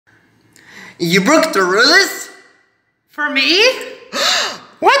You broke the rules? For me?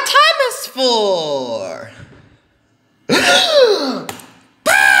 What time is for?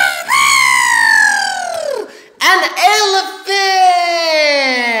 An elephant!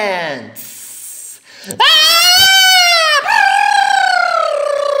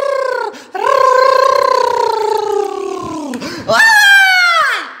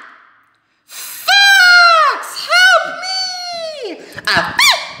 Fox, help me!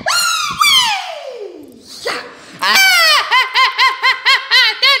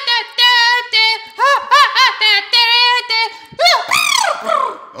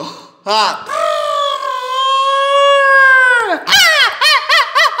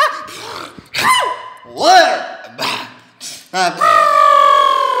 What?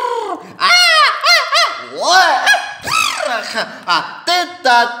 What?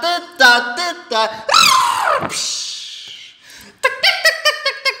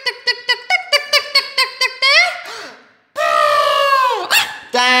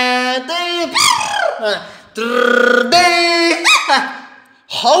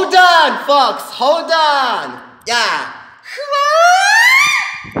 Hold on, Fox, hold on. Yeah.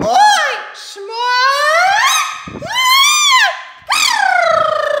 Oi,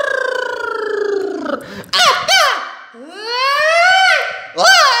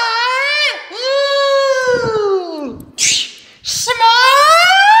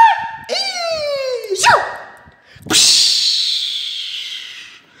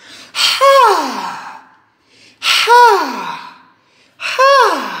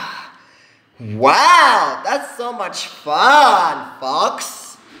 Wow, that's so much fun,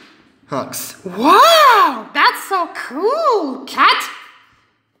 Fox. Fox. Wow, that's so cool, Cat.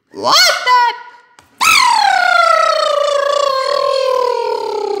 What?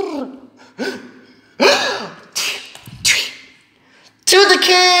 To the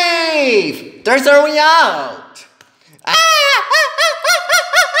cave! There's our way out!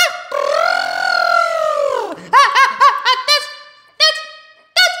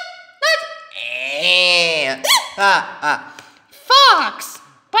 Fox,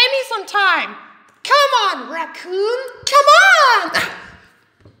 buy me some time. Come on, Raccoon, come on!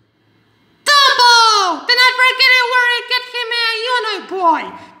 Dumbo! Then I forget it where I get him boy.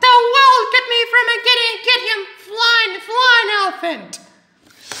 The world get me from get him flying elephant.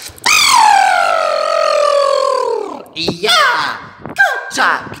 Yeah! Good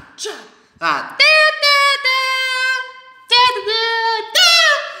job!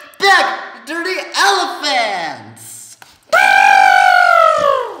 Back to the elephants!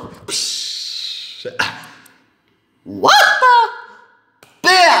 What the?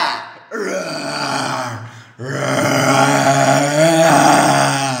 Bear!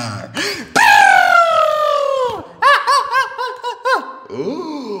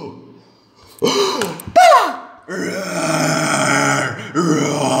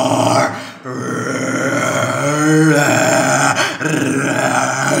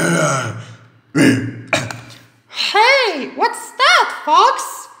 Hey, what's that,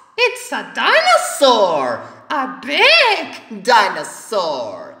 Fox? It's a dinosaur. A big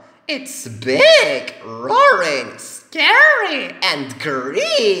Dinosaur. It's big, roaring, scary, and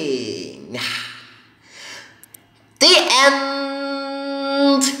green. The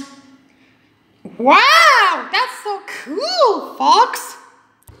end. Wow, that's so cool, Fox.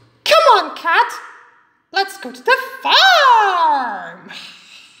 Come on, Cat. Let's go to the farm.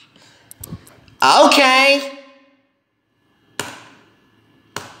 Okay.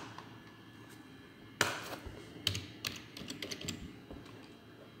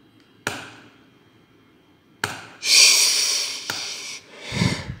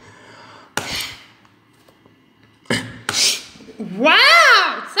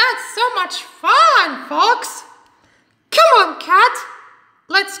 Wow, that's so much fun, Fox. Come on, Cat.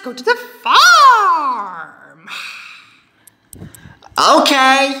 Let's go to the farm.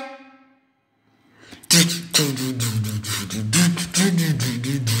 Okay.